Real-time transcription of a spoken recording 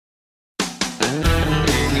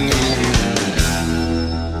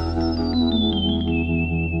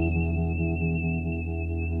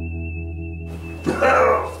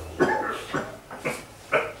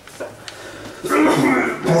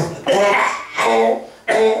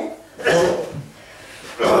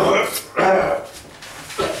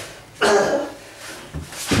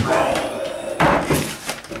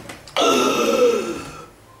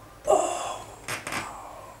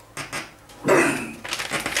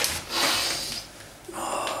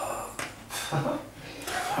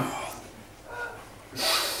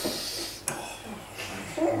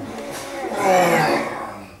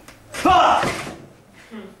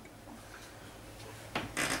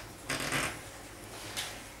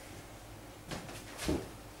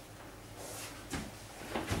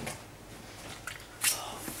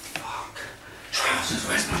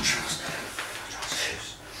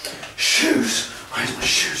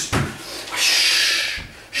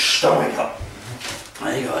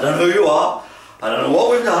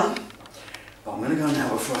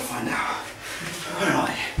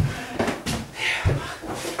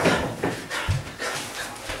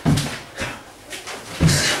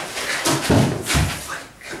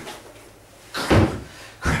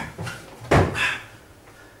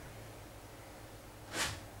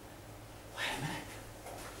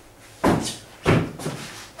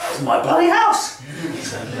My bloody house!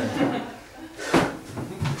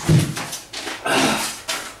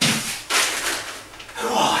 Who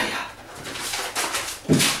are you?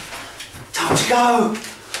 Time to go!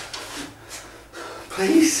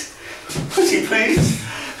 Please? Pretty please?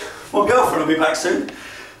 My girlfriend will be back soon.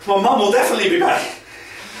 My mum will definitely be back.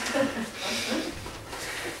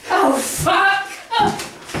 Oh, fuck!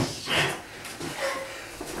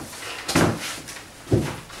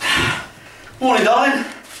 Morning, darling.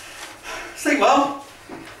 Sleep well.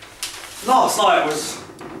 Last night was...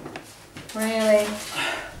 Really?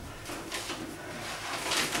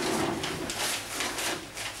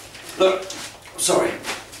 Look, sorry.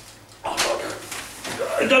 I've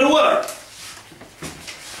got to go to work.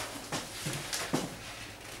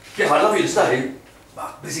 Yeah, I'd love you to stay,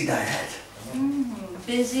 but busy day ahead.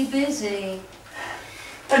 Busy, busy.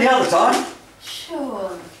 Any other time?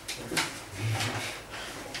 Sure.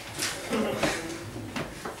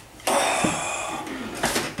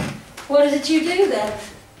 What is it you do then?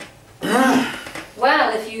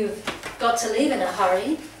 Well, if you've got to leave in a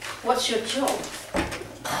hurry, what's your job?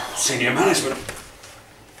 Senior management.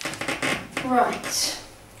 Right.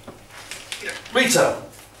 Retail,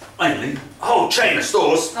 mainly. A whole chain of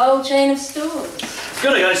stores. Whole chain of stores.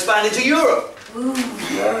 Gonna go expand into Europe. Ooh,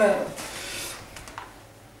 Europe.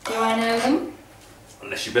 Do I know them?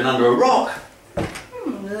 Unless you've been under a rock.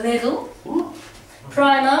 Little. What?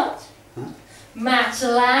 Primark.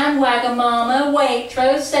 Matalan, Wagamama,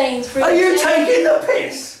 Waitrose, Sainsbury's. Are you taking the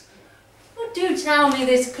piss? Well, do tell me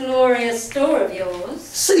this glorious store of yours.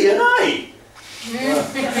 C&A.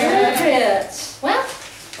 Appropriate. Well,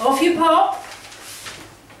 off you pop.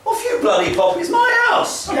 Off you bloody pop, it's my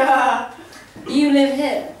house. You live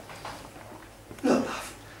here. Look,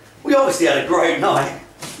 love, we obviously had a great night.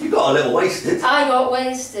 You got a little wasted. I got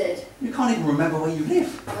wasted. You can't even remember where you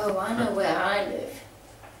live. Oh, I know where I live.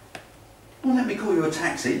 Well, let me call you a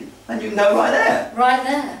taxi, and you can go right there. Right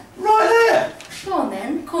there. Right there. Go on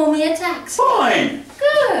then, call me a taxi. Fine.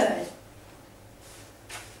 Good.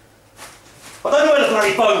 I don't know where the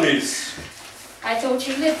bloody phone is. I thought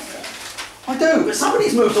you lived here. I do, but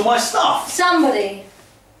somebody's moved all my stuff. Somebody.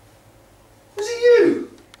 Was it you?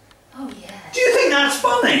 Oh, yeah. Do you think that's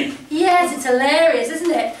funny? Yes, it's hilarious, isn't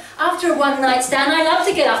it? After a one-night stand, I love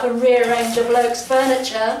to get up and rearrange a bloke's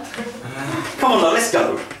furniture. Come on, now, let's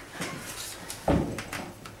go.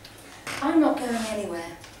 I'm not going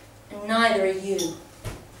anywhere, and neither are you.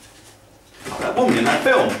 Oh, that woman in that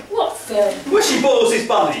film. What film? Where she boils his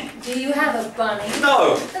bunny. Do you have a bunny?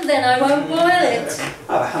 No. And then I won't boil it.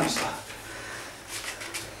 I have a hamster.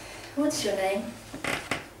 What's your name?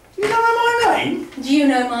 You don't know my name? Do you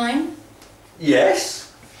know mine?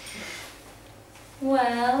 Yes.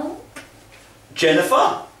 Well...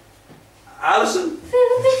 Jennifer? Alison?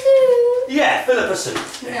 Philippa Sue. Yeah, Philippa Sue.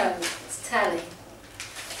 No, it's Tally.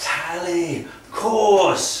 Tally, of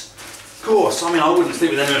course. Of course. I mean, I wouldn't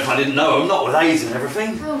sleep with anyone if I didn't know them, not with A's and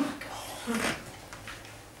everything. Oh my God.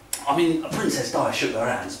 I mean, Princess Di shook their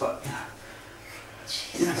hands, but, you know,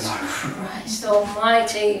 you never know. Christ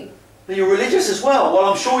almighty. Are you religious as well? Well,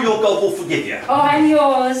 I'm sure your God will forgive you. Oh, I'm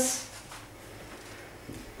yours.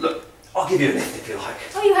 Look, I'll give you a lift if you like.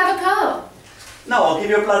 Oh, you have a car? No, I'll give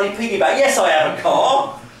you a bloody piggyback. Yes, I have a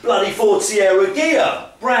car. Bloody Ford Sierra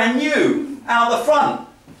Ghia. Brand new. Out the front.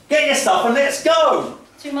 Get your stuff and let's go.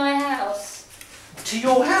 To my house. To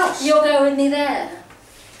your house. You'll go with me there.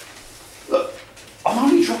 Look, I'm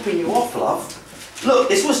only dropping you off, love. Look,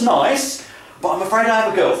 this was nice, but I'm afraid I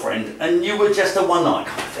have a girlfriend and you were just a one-night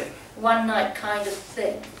kind of thing. One night kind of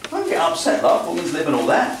thing. Don't get upset, love. Woman's living all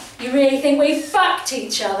that. You really think we fucked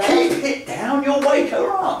each other? Keep it down, you'll wake her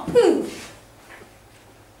up. Who?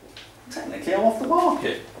 Technically, I'm off the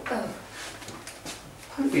market. Oh.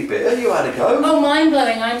 Don't be bitter, you had a go. Oh,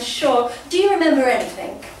 mind-blowing, I'm sure. Do you remember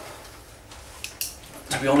anything?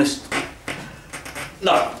 To be honest,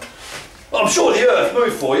 no. I'm sure the earth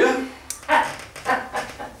moved for you.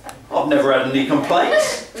 I've never had any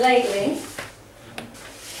complaints. Lately?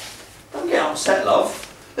 Don't get upset, love.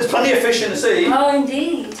 There's plenty of fish in the sea. Oh,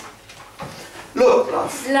 indeed. Look,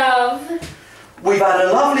 love. Love. We've had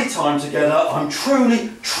a lovely time together. I'm truly,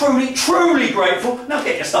 truly, truly grateful. Now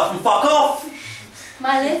get your stuff and fuck off.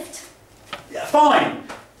 My lift? Yeah, fine.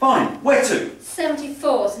 Fine. Where to?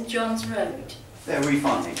 74 St John's Road. Very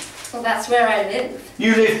funny. Well, that's where I live.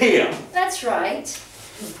 You live here? That's right.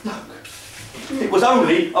 Look. It was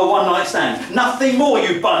only a one-night stand. Nothing more,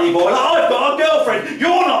 you bunny boy. Like, I've got a girlfriend.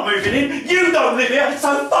 You're not moving in. You don't live here,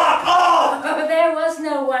 so fuck off! Oh, there was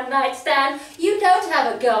no one-night stand. You don't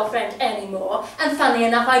have a girlfriend anymore. And funny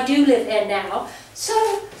enough, I do live here now. So,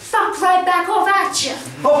 fuck right back off at you.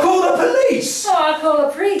 I'll call the police. Oh, I'll call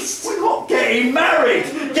a priest. We're not getting married.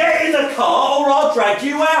 Get in the car or I'll drag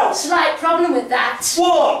you out. Slight problem with that.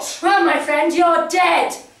 What? Well, my friend, you're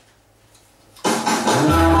dead.